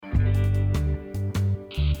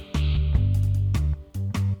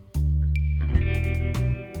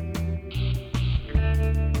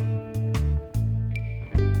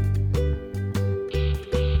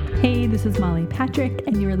Hey, this is Molly Patrick,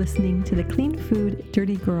 and you're listening to the Clean Food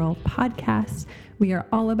Dirty Girl podcast. We are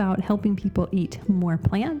all about helping people eat more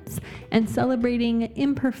plants and celebrating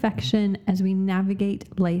imperfection as we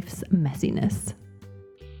navigate life's messiness.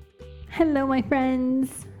 Hello, my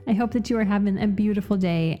friends. I hope that you are having a beautiful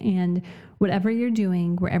day, and whatever you're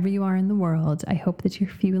doing, wherever you are in the world, I hope that you're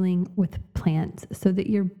fueling with plants so that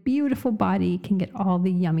your beautiful body can get all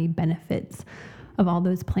the yummy benefits of all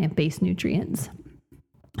those plant-based nutrients.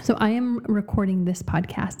 So I am recording this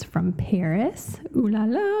podcast from Paris. Ooh la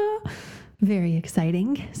la. Very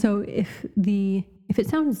exciting. So if it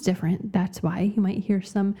sounds different, that's why. You might hear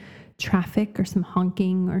some traffic or some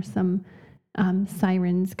honking or some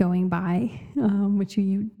sirens going by, which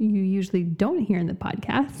you usually don't hear in the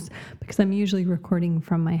podcast because I'm usually recording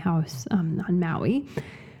from my house on Maui.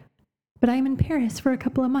 But I'm in Paris for a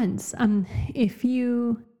couple of months. If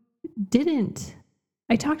you didn't,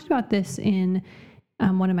 I talked about this in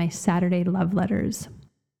one of my Saturday love letters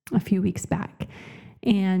a few weeks back.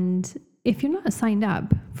 And if you're not signed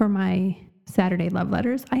up for my Saturday love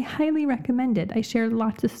letters, I highly recommend it. I share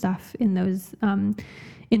lots of stuff in those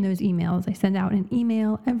emails. I send out an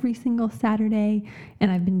email every single Saturday,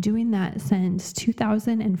 and I've been doing that since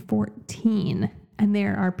 2014. And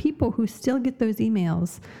there are people who still get those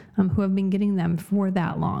emails who have been getting them for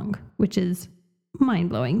that long, which is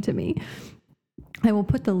mind-blowing to me. I will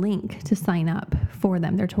put the link to sign up for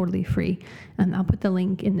them. They're totally free. And I'll put the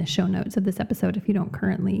link in the show notes of this episode if you don't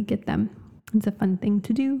currently get them. It's a fun thing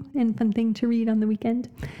to do and fun thing to read on the weekend.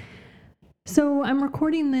 So I'm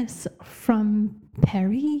recording this from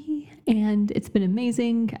Paris, and it's been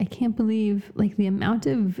amazing. I can't believe the amount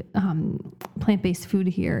of plant-based food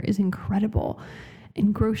here is incredible.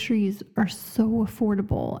 And groceries are so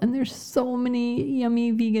affordable. And there's so many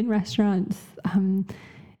yummy vegan restaurants.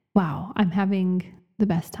 Wow, I'm having the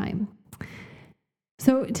best time.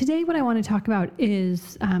 So today what I want to talk about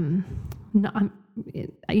is, I want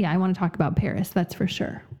to talk about Paris, that's for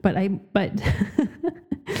sure. But and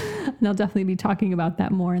I'll definitely be talking about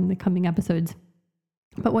that more in the coming episodes.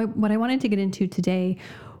 But what I wanted to get into today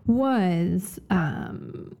was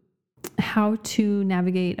how to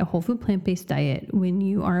navigate a whole food plant-based diet when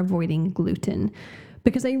you are avoiding gluten.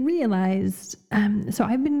 Because I realized, so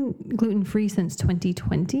I've been gluten-free since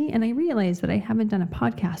 2020, and I realized that I haven't done a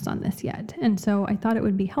podcast on this yet. And so I thought it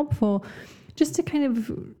would be helpful just to kind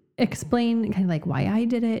of explain why I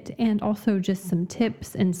did it, and also just some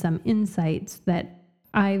tips and some insights that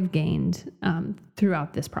I've gained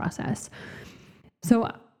throughout this process.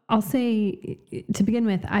 So I'll say, to begin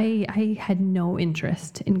with, I had no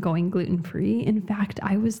interest in going gluten-free. In fact,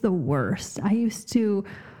 I was the worst. I used to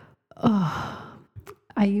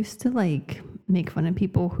make fun of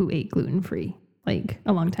people who ate gluten-free,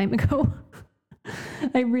 a long time ago.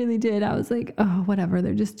 I really did. I was like, oh, whatever.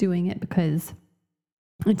 They're just doing it because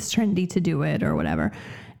it's trendy to do it or whatever.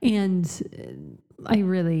 And I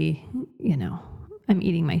really, I'm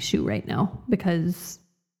eating my shoe right now because,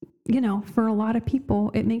 for a lot of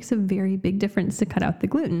people, it makes a very big difference to cut out the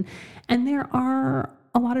gluten. And there are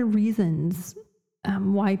a lot of reasons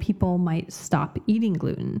why people might stop eating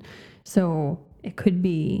gluten. So it could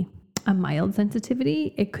be a mild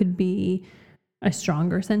sensitivity. It could be a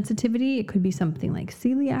stronger sensitivity. It could be something like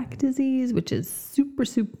celiac disease, which is super,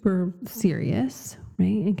 super serious,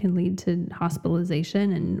 right? It can lead to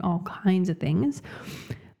hospitalization and all kinds of things.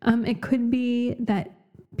 It could be that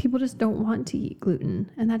people just don't want to eat gluten,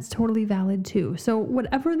 and that's totally valid too. So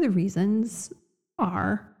whatever the reasons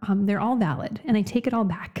are, they're all valid, and I take it all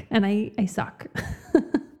back, and I suck.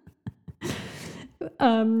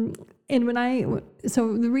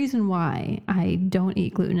 So the reason why I don't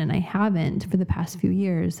eat gluten, and I haven't for the past few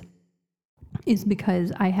years, is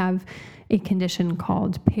because I have a condition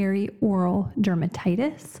called perioral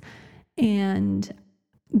dermatitis. And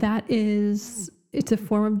it's a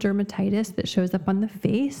form of dermatitis that shows up on the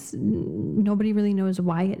face. Nobody really knows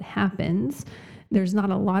why it happens. There's not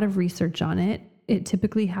a lot of research on it. It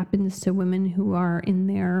typically happens to women who are in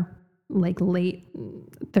their late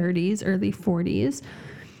 30s, early 40s.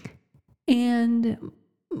 And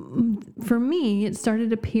for me, it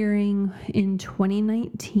started appearing in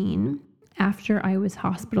 2019 after I was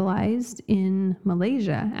hospitalized in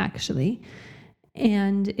Malaysia, actually.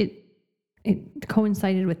 And it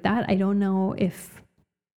coincided with that. I don't know if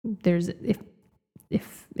there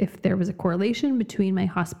was a correlation between my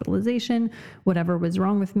hospitalization, whatever was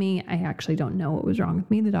wrong with me. I actually don't know what was wrong with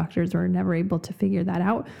me. The doctors were never able to figure that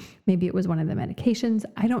out. Maybe it was one of the medications.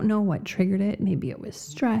 I don't know what triggered it. Maybe it was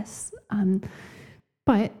stress.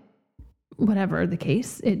 But whatever the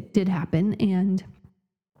case, it did happen. And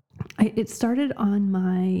it started on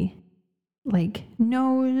my like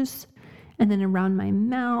nose and then around my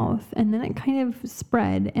mouth, and then it kind of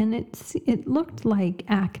spread, and it looked like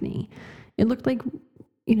acne. It looked like,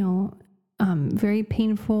 very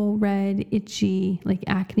painful, red, itchy, like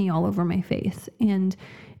acne all over my face. And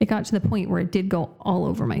it got to the point where it did go all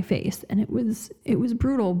over my face, and it was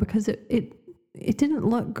brutal because it didn't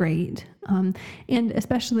look great. And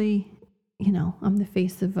especially, I'm the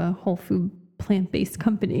face of a whole food plant-based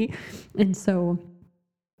company. And so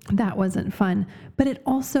that wasn't fun, but it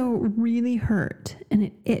also really hurt, and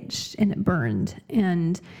it itched and it burned,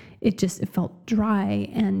 and it felt dry,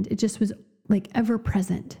 and it just was like ever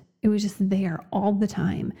present. It was just there all the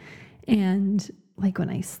time. And like when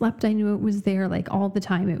I slept, I knew it was there, like all the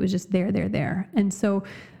time. It was just there. And so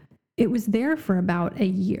it was there for about a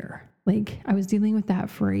year. Like I was dealing with that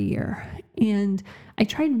for a year, and I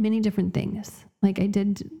tried many different things. Like I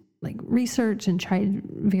did like research and tried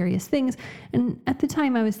various things. And at the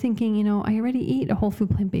time I was thinking, I already eat a whole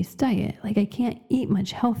food plant-based diet. Like I can't eat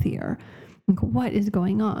much healthier. Like what is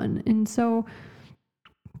going on? And so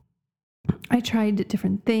I tried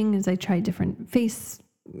different things. I tried different face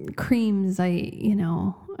creams. I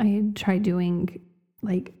had tried doing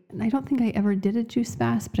like, I don't think I ever did a juice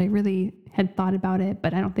fast, but I really had thought about it,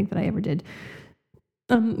 but I don't think that I ever did.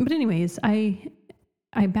 But anyways, I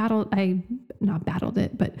not battled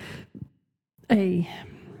it, but I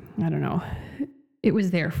don't know. It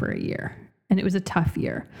was there for a year, and it was a tough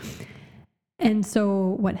year. And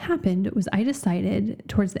so what happened was I decided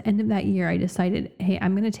towards the end of that year, hey,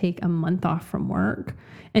 I'm going to take a month off from work.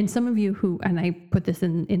 And some of you and I put this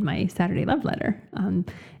in my Saturday love letter. And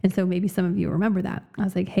so maybe some of you remember that. I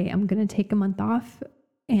was like, hey, I'm going to take a month off,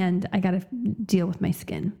 and I got to deal with my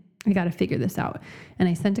skin. I got to figure this out. And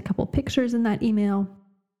I sent a couple pictures in that email,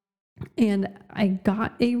 and I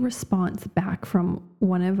got a response back from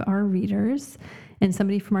one of our readers and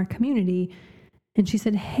somebody from our community. And she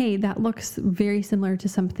said, hey, that looks very similar to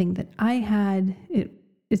something that I had.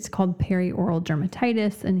 It's called perioral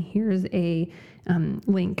dermatitis. And here's a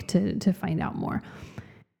link to find out more.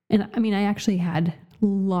 And I mean, I actually had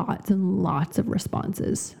lots and lots of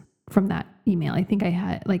responses from that email. I think I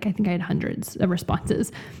had hundreds of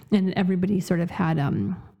responses, and everybody sort of had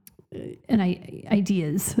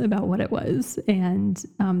ideas about what it was, and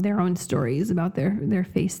their own stories about their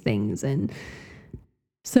face things. And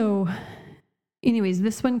so anyways,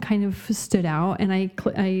 this one kind of stood out, and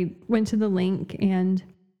I went to the link, and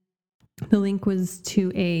the link was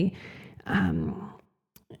to a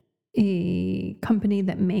company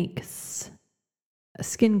that makes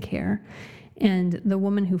skincare. And the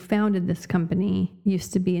woman who founded this company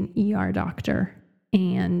used to be an ER doctor,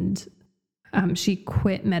 and she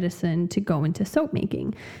quit medicine to go into soap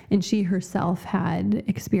making. And she herself had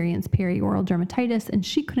experienced perioral dermatitis, and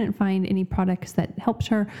she couldn't find any products that helped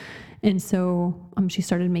her. And so she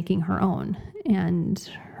started making her own, and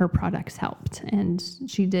her products helped. And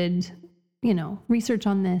she did, research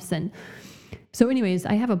on this. And so anyways,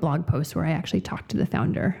 I have a blog post where I actually talked to the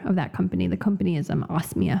founder of that company. The company is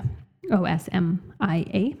Osmia,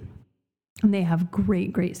 OSMIA, and they have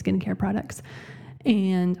great skincare products.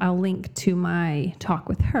 And I'll link to my talk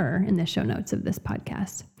with her in the show notes of this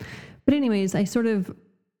podcast. But anyways, I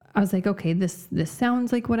was like, okay, this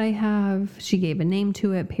sounds like what I have. She gave a name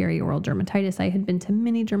to it, perioral dermatitis. I had been to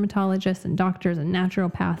many dermatologists and doctors and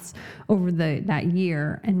naturopaths over that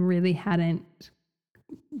year, and really hadn't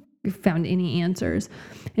found any answers.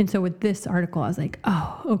 And so with this article, I was like,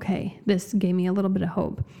 oh, okay, this gave me a little bit of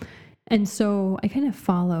hope. And so I kind of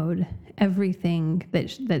followed everything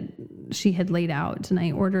that she had laid out, and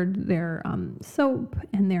I ordered their soap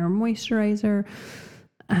and their moisturizer.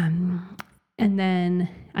 And then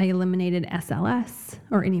I eliminated SLS,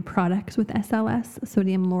 or any products with SLS,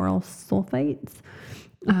 sodium lauryl sulfates.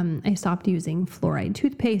 I stopped using fluoride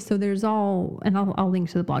toothpaste. So there's and I'll link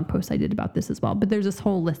to the blog post I did about this as well. But there's this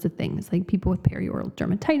whole list of things, like people with perioral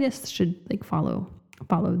dermatitis should follow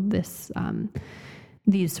this,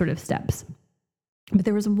 these sort of steps. But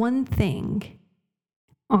there was one thing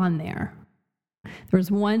on there. There was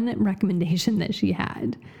one recommendation that she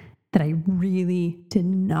had that I really did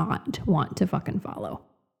not want to fucking follow.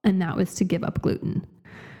 And that was to give up gluten.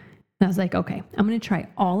 And I was like, okay, I'm going to try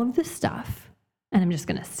all of this stuff, and I'm just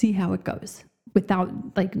going to see how it goes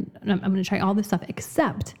I'm going to try all this stuff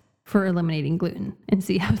except for eliminating gluten, and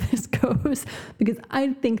see how this goes, because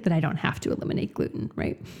I think that I don't have to eliminate gluten,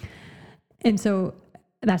 right? And so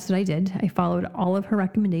that's what I did. I followed all of her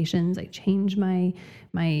recommendations. I changed my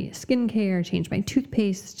skincare, changed my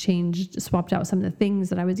toothpaste, swapped out some of the things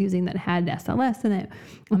that I was using that had SLS in it.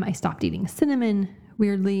 I stopped eating cinnamon,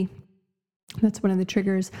 weirdly. That's one of the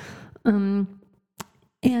triggers.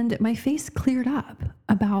 And my face cleared up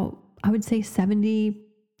about, I would say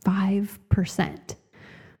 75%.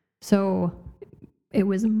 So it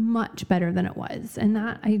was much better than it was. And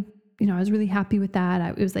that I was really happy with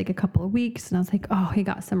that. It was like a couple of weeks and I was like, oh, I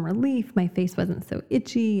got some relief. My face wasn't so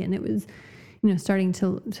itchy and it was, starting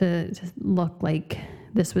to look like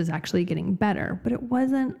this was actually getting better, but it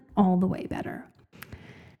wasn't all the way better.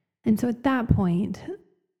 And so at that point,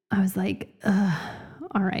 I was like,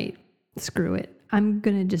 all right, screw it. I'm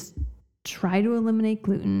going to just try to eliminate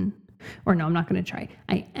gluten. Or no, I'm not going to try.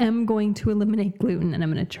 I am going to eliminate gluten and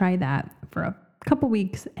I'm going to try that for a couple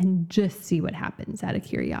weeks and just see what happens out of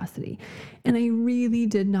curiosity. And I really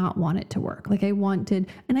did not want it to work. Like I wanted,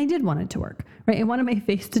 and I did want it to work, right? I wanted my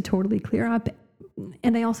face to totally clear up.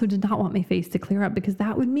 And I also did not want my face to clear up because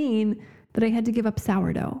that would mean that I had to give up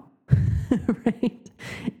sourdough, right?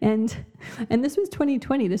 And this was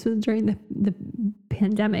 2020. This was during the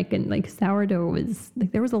pandemic and like sourdough was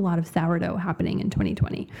like, there was a lot of sourdough happening in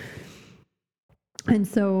 2020. And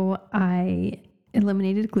so I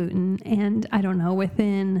eliminated gluten and I don't know,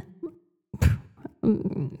 within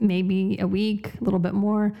maybe a week, a little bit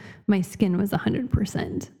more, my skin was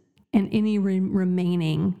 100%. And any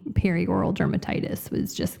remaining perioral dermatitis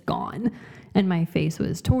was just gone. And my face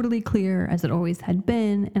was totally clear as it always had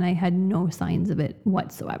been. And I had no signs of it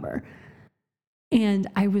whatsoever. And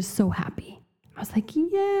I was so happy. I was like,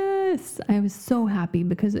 yes, I was so happy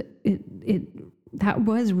because that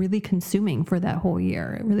was really consuming for that whole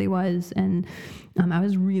year. It really was. And I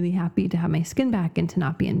was really happy to have my skin back and to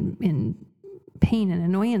not be in pain and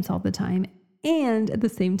annoyance all the time. And at the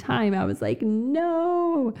same time, I was like,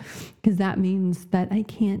 no, because that means that I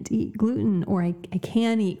can't eat gluten, or I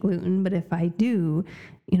can eat gluten. But if I do,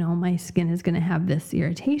 my skin is going to have this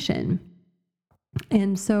irritation.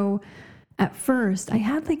 And so at first I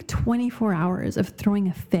had like 24 hours of throwing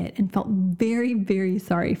a fit and felt very, very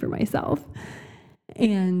sorry for myself.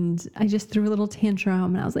 And I just threw a little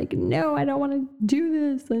tantrum and I was like, no, I don't want to do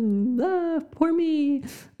this. And poor me.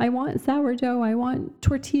 I want sourdough. I want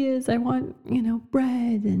tortillas. I want,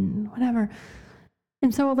 bread and whatever.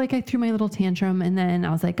 And so like I threw my little tantrum and then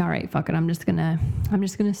I was like, all right, fuck it. I'm just going to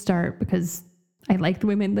start because I like the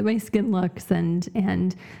way my skin looks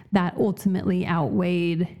and that ultimately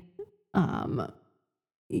outweighed,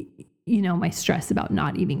 my stress about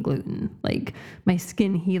not eating gluten. Like my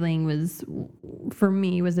skin healing was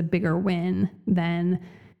a bigger win than,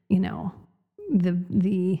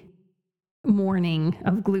 the morning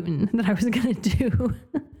of gluten that I was going to do.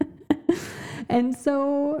 And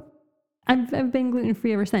so I've been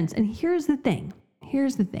gluten-free ever since. And here's the thing.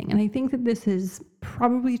 And I think that this is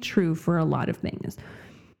probably true for a lot of things.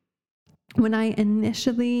 When I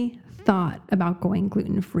initially thought about going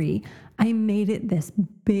gluten-free, I made it this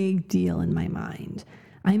big deal in my mind.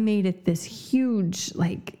 I made it this huge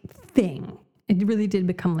thing. It really did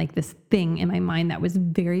become like this thing in my mind that was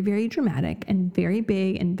very, very dramatic and very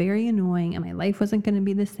big and very annoying, and my life wasn't going to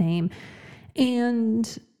be the same.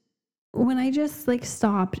 And when I just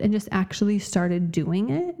stopped and just actually started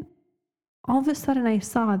doing it, all of a sudden I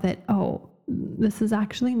saw that, oh, this is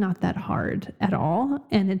actually not that hard at all.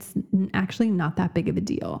 And it's actually not that big of a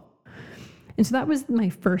deal. And so that was my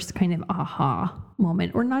first kind of aha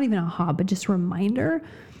moment, or not even aha, but just reminder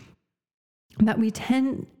that we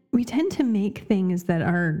tend to make things that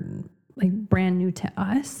are brand new to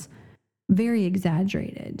us very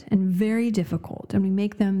exaggerated and very difficult. And we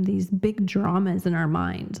make them these big dramas in our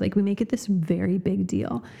mind. We make it this very big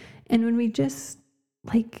deal. And when we just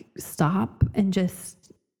stop and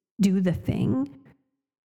just do the thing,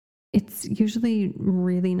 it's usually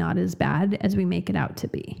really not as bad as we make it out to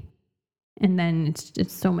be. And then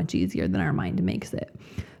it's so much easier than our mind makes it.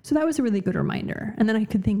 So that was a really good reminder. And then I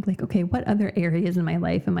could think okay, what other areas in my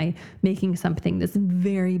life am I making something this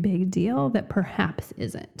very big deal that perhaps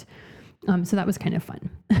isn't? So that was kind of fun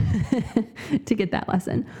to get that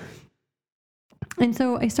lesson. And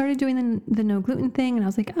so I started doing the no gluten thing, and I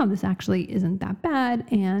was like, oh, this actually isn't that bad.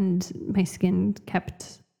 And my skin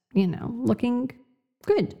kept, looking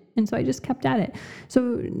good. And so I just kept at it.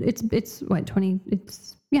 So it's what,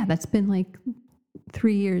 that's been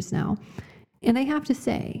 3 years now. And I have to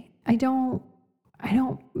say, I don't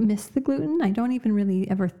miss the gluten. I don't even really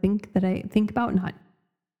ever think that I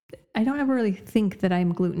don't ever really think that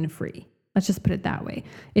I'm gluten-free. Let's just put it that way.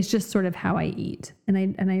 It's just sort of how I eat.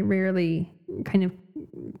 And I rarely kind of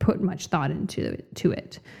put much thought into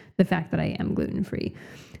it. The fact that I am gluten-free.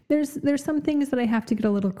 There's some things that I have to get a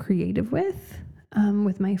little creative with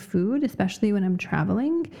my food, especially when I'm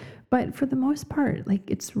traveling. But for the most part,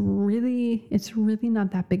 it's really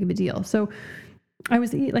not that big of a deal. So I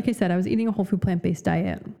was eating a whole food plant-based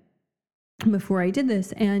diet. before I did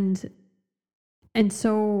this. And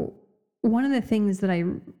so one of the things that I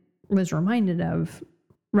was reminded of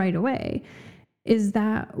right away is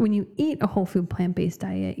that when you eat a whole food plant-based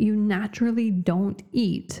diet, you naturally don't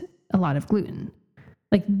eat a lot of gluten.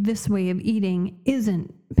 Like, this way of eating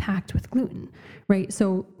isn't packed with gluten, right?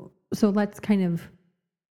 So let's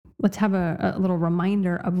have a little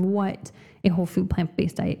reminder of what a whole food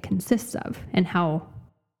plant-based diet consists of and how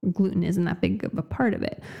gluten isn't that big of a part of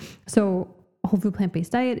it. So a whole food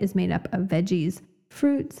plant-based diet is made up of veggies,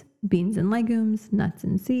 fruits, beans and legumes, nuts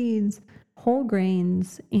and seeds, whole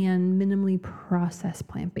grains, and minimally processed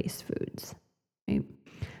plant-based foods, right?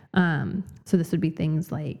 So this would be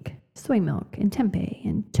things like soy milk and tempeh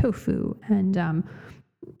and tofu and,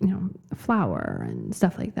 flour and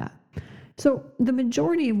stuff like that. So the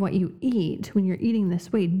majority of what you eat when you're eating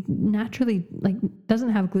this way naturally, doesn't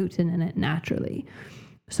have gluten in it naturally.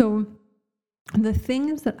 So the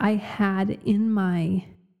things that I had in my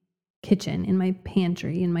kitchen, in my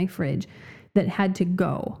pantry, in my fridge that had to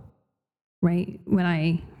go, right, when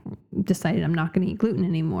I decided I'm not going to eat gluten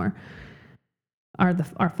anymore, are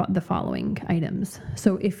the following items.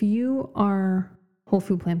 So if you are whole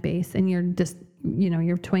food plant-based and you're just,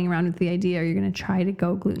 you're toying around with the idea, or you're going to try to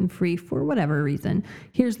go gluten-free for whatever reason,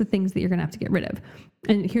 here's the things that you're going to have to get rid of.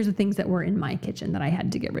 And here's the things that were in my kitchen that I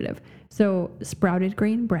had to get rid of. So sprouted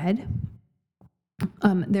grain bread.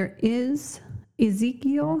 There is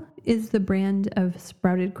Ezekiel is the brand of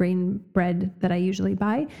sprouted grain bread that I usually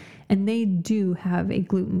buy, and they do have a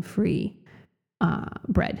gluten-free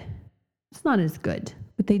bread. It's not as good,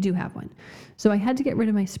 but they do have one. So I had to get rid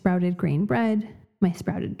of my sprouted grain bread, my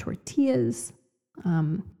sprouted tortillas.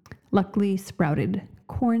 Luckily, sprouted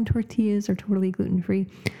corn tortillas are totally gluten-free.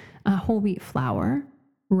 Whole wheat flour,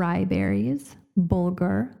 rye berries,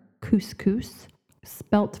 bulgur, couscous,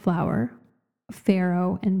 spelt flour,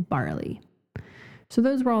 farro, and barley. So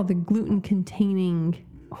those were all the gluten-containing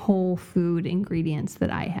whole food ingredients that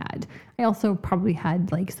I had. I also probably had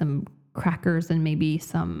some crackers and maybe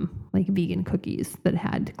some vegan cookies that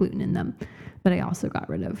had gluten in them that I also got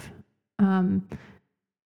rid of.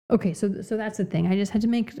 Okay, so that's the thing. I just had to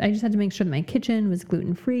make sure that my kitchen was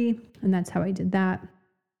gluten-free, and that's how I did that.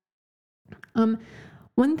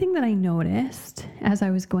 One thing that I noticed as I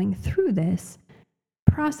was going through this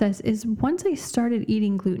process is once I started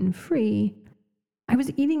eating gluten-free, I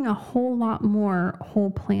was eating a whole lot more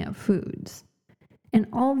whole plant foods. And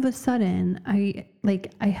all of a sudden, I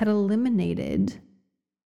had eliminated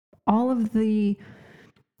all of the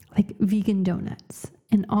vegan donuts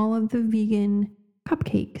and all of the vegan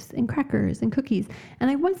cupcakes and crackers and cookies. And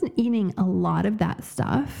I wasn't eating a lot of that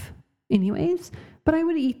stuff anyways, but I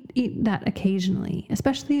would eat that occasionally,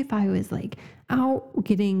 especially if I was out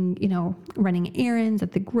getting, running errands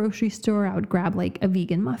at the grocery store. I would grab a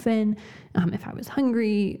vegan muffin if I was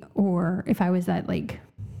hungry, or if I was at a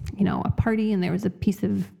party and there was a piece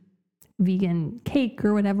of vegan cake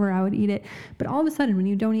or whatever, I would eat it. But all of a sudden, when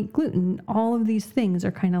you don't eat gluten, all of these things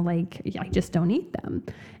are kind of I just don't eat them.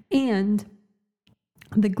 And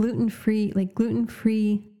the gluten-free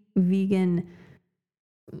vegan,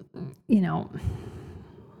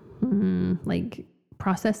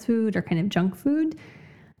 processed food or kind of junk food,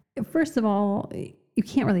 first of all, you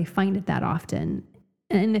can't really find it that often.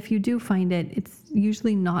 And if you do find it, it's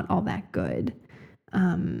usually not all that good.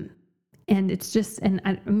 And it's just, and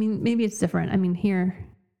I mean, maybe it's different. I mean, here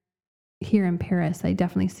in Paris, I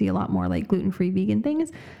definitely see a lot more gluten-free vegan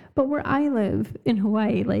things, but where I live in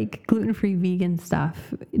Hawaii, gluten-free vegan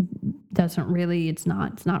stuff it's not really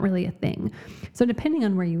a thing. So depending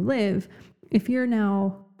on where you live, if you're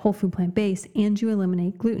now whole food plant-based and you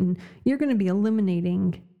eliminate gluten, you're going to be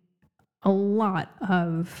eliminating a lot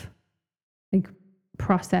of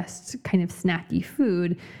processed kind of snacky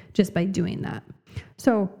food just by doing that.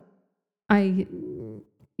 So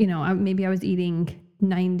maybe I was eating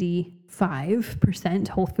 95%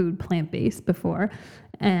 whole food plant-based before,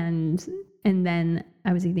 and then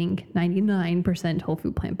I was eating 99% whole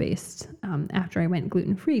food plant-based after I went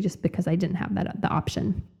gluten-free, just because I didn't have the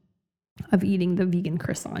option of eating the vegan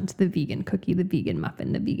croissant, the vegan cookie, the vegan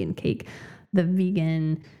muffin, the vegan cake, the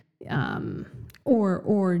vegan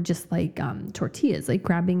or just tortillas,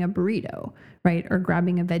 grabbing a burrito, right? Or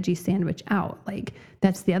grabbing a veggie sandwich out.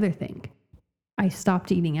 That's the other thing. I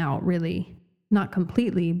stopped eating out, really, not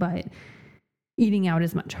completely, but eating out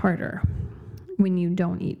is much harder when you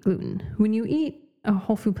don't eat gluten. When you eat a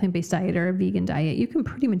whole food plant-based diet or a vegan diet, you can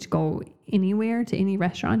pretty much go anywhere to any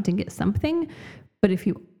restaurant and get something. But if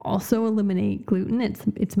you also eliminate gluten,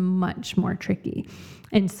 it's much more tricky.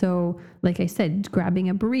 And so, like I said, grabbing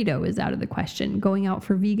a burrito is out of the question. Going out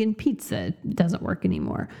for vegan pizza doesn't work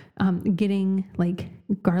anymore. Getting like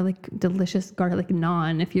delicious garlic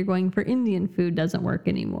naan if you're going for Indian food doesn't work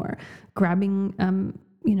anymore. Grabbing,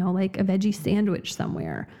 like a veggie sandwich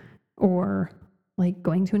somewhere, or like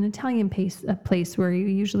going to an Italian place where you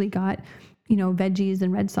usually got, veggies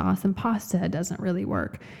and red sauce and pasta doesn't really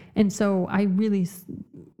work. And so I really,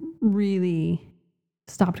 really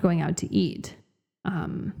stopped going out to eat.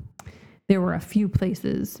 There were a few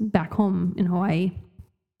places back home in Hawaii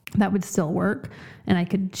that would still work, and I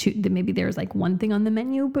could choose that. Maybe there's like one thing on the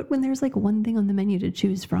menu, but when there's like one thing on the menu to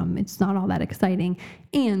choose from, it's not all that exciting.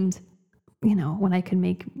 And, when I could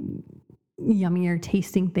make yummier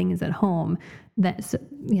tasting things at home, that's,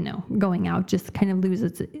 going out just kind of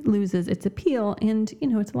loses its appeal. And,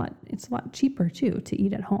 it's a lot cheaper too to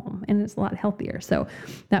eat at home, and it's a lot healthier. So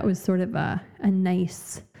that was sort of a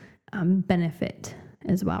nice benefit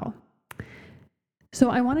as well. So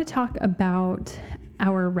I want to talk about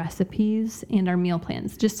our recipes and our meal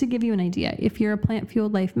plans, just to give you an idea. If you're a Plant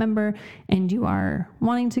Fueled Life member and you are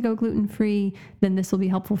wanting to go gluten-free, then this will be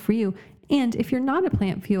helpful for you. And if you're not a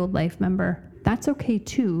Plant Fueled Life member, that's okay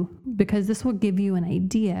too, because this will give you an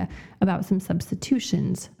idea about some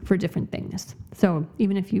substitutions for different things. So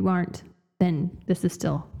even if you aren't, then this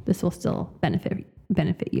will still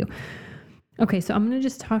benefit you. Okay, so I'm going to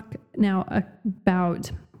just talk now about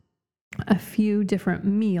a few different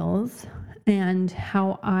meals and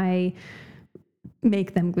how I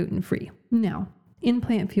make them gluten-free. Now, in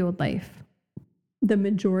Plant Fueled Life, the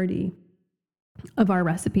majority of our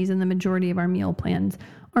recipes and the majority of our meal plans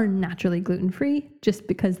are naturally gluten-free, just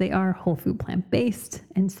because they are whole food plant-based.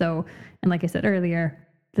 And like I said earlier,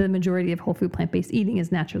 the majority of whole food plant-based eating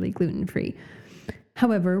is naturally gluten-free.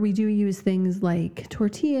 However, we do use things like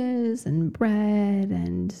tortillas and bread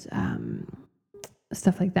and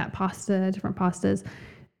stuff like that, different pastas,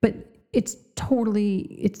 but it's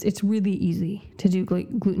really easy to do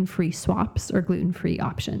gluten-free swaps or gluten-free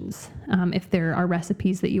options. If there are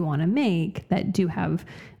recipes that you want to make that do have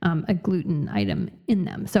a gluten item in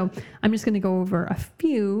them. So I'm just going to go over a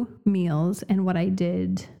few meals and what I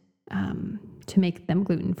did to make them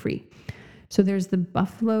gluten-free. So there's the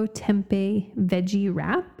buffalo tempeh veggie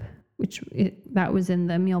wrap, that was in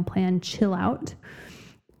the meal plan Chill Out.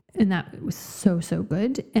 And that was so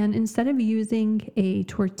good. And instead of using a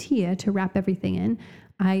tortilla to wrap everything in,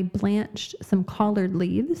 I blanched some collard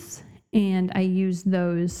leaves, and I used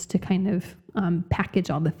those to kind of package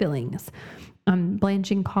all the fillings.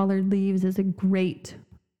 Blanching collard leaves is a great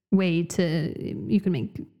way you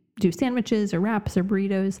can do sandwiches or wraps or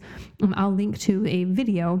burritos. I'll link to a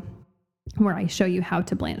video where I show you how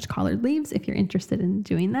to blanch collard leaves if you're interested in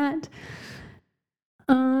doing that.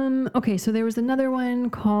 Okay, so there was another one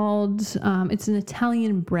called, it's an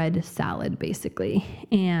Italian bread salad, basically.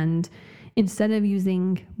 And instead of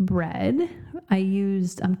using bread, I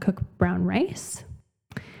used cooked brown rice.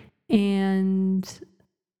 And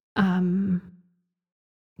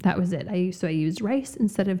that was it. I used rice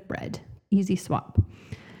instead of bread. Easy swap.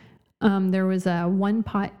 There was a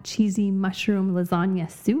one-pot cheesy mushroom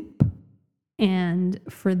lasagna soup. And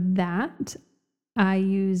for that, I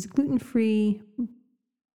used gluten-free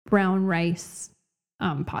brown rice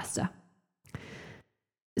pasta.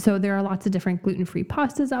 So there are lots of different gluten-free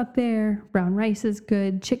pastas out there. Brown rice is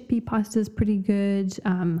good. Chickpea pasta is pretty good.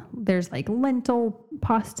 There's like lentil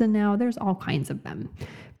pasta now. There's all kinds of them.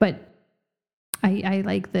 But I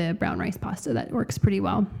like the brown rice pasta. That works pretty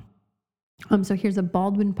well. So here's a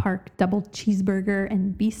Baldwin Park double cheeseburger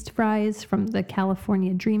and beast fries from the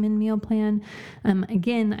California Dreamin' meal plan.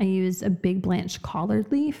 Again, I used a big blanched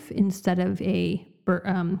collard leaf instead of a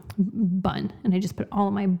bun, and I just put all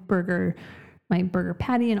of my burger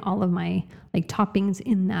patty and all of my like toppings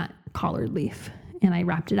in that collard leaf, and I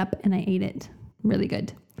wrapped it up and I ate it. Really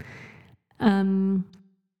good.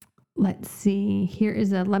 Let's see. Here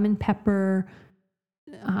is a lemon pepper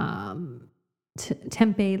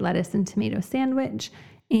tempeh lettuce and tomato sandwich,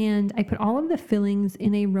 and I put all of the fillings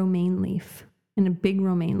in a romaine leaf, in a big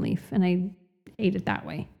romaine leaf, and I ate it that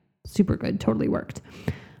way. Super good. Totally worked.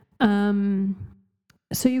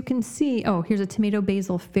 So you can see, here's a tomato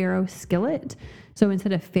basil farro skillet. So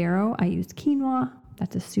instead of farro, I used quinoa.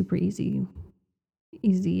 That's a super easy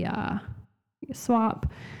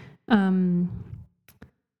swap.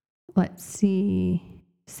 Let's see,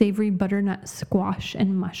 savory butternut squash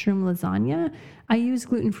and mushroom lasagna. I use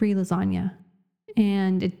gluten-free lasagna,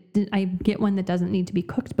 and I get one that doesn't need to be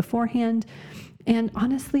cooked beforehand. And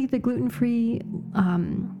honestly, the gluten-free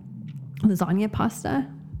lasagna pasta,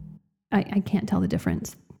 I can't tell the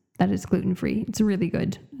difference. that is gluten-free. It's really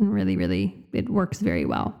good and really, it works very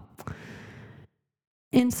well.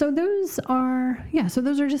 And so those are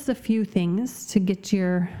just a few things to get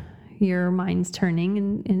your minds turning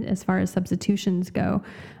and as far as substitutions go.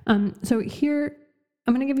 So here,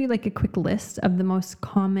 I'm going to give you like a quick list of the most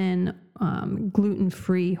common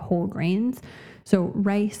gluten-free whole grains. So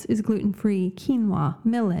rice is gluten-free, quinoa,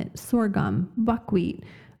 millet, sorghum, buckwheat,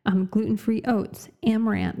 gluten-free oats,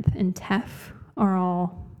 amaranth, and teff are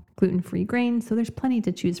all gluten-free grains. So there's plenty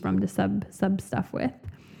to choose from to sub stuff with.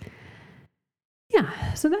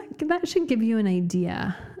 Yeah, so that should give you an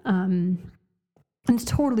idea. And it's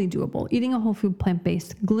totally doable. Eating a whole food,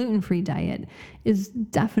 plant-based, gluten-free diet is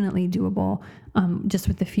definitely doable, just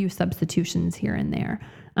with a few substitutions here and there.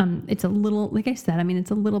 It's a little, like I said,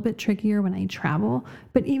 it's a little bit trickier when I travel,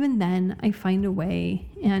 but even then I find a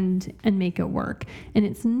way and make it work. And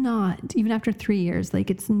it's not, even after 3 years,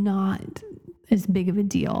 like it's not as big of a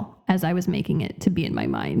deal as I was making it to be in my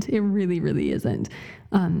mind. It really isn't.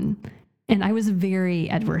 And I was very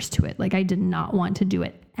adverse to it. Like I did not want to do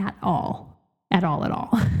it at all.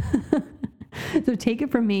 So take it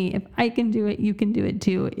from me. If I can do it, you can do it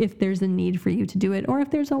too. If there's a need for you to do it, or if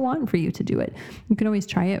there's a want for you to do it, you can always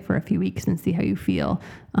try it for a few weeks and see how you feel.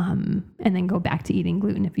 And then go back to eating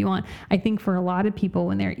gluten if you want. I think for a lot of people,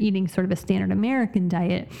 when they're eating sort of a standard American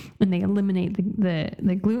diet and they eliminate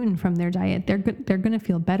the gluten from their diet, they're going to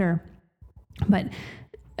feel better. But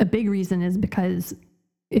a big reason is because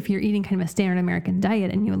if you're eating kind of a standard American diet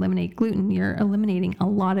and you eliminate gluten, you're eliminating a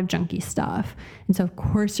lot of junky stuff. And so of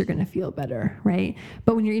course you're going to feel better, right?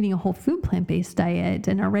 But when you're eating a whole food plant-based diet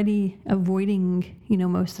and already avoiding,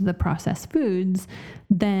 most of the processed foods,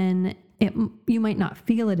 then you might not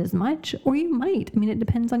feel it as much, or you might. It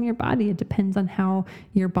depends on your body. It depends on how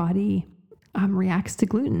your body reacts to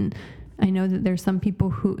gluten. I know that there's some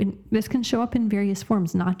people this can show up in various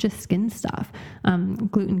forms, not just skin stuff.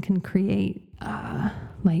 Gluten can create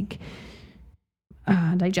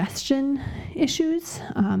digestion issues.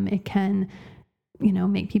 It can,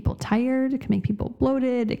 make people tired. It can make people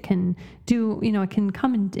bloated. It can it can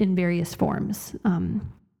come in various forms.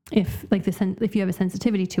 If you have a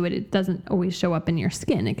sensitivity to it, it doesn't always show up in your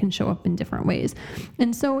skin. It can show up in different ways.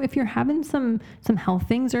 And so if you're having some health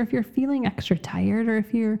things, or if you're feeling extra tired, or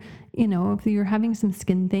if you're having some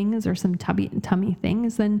skin things or some tummy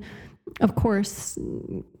things, then of course,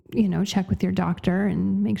 check with your doctor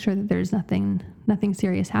and make sure that there's nothing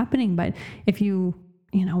serious happening. But if you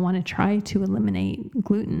want to try to eliminate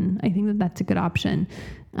gluten, I think that that's a good option.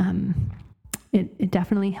 It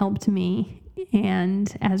definitely helped me.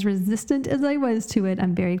 And as resistant as I was to it,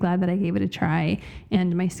 I'm very glad that I gave it a try,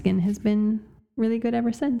 and my skin has been really good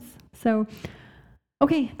ever since. So,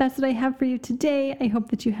 okay, that's what I have for you today. I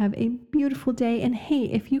hope that you have a beautiful day. And hey,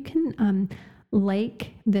 if you can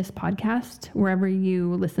like this podcast wherever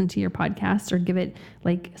you listen to your podcast, or give it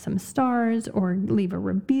like some stars or leave a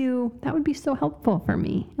review, that would be so helpful for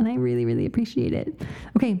me. And I really appreciate it.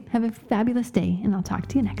 Okay, have a fabulous day, and I'll talk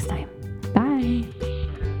to you next time. Bye.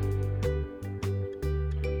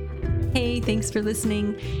 Hey, thanks for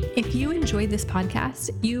listening. If you enjoyed this podcast,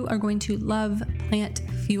 you are going to love Plant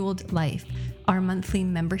Fueled Life, our monthly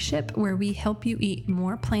membership where we help you eat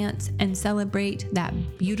more plants and celebrate that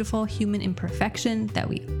beautiful human imperfection that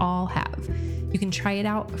we all have. You can try it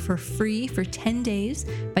out for free for 10 days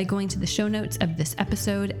by going to the show notes of this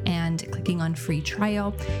episode and clicking on free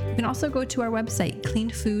trial. You can also go to our website,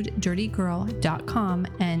 cleanfooddirtygirl.com,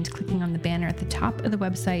 and clicking on the banner at the top of the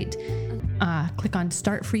website, click on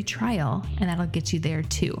Start Free Trial, and that'll get you there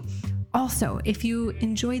too. Also, if you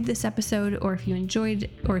enjoyed this episode, or if you enjoy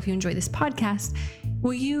this podcast,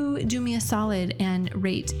 will you do me a solid and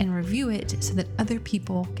rate and review it so that other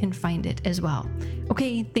people can find it as well?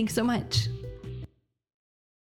 Okay, thanks so much.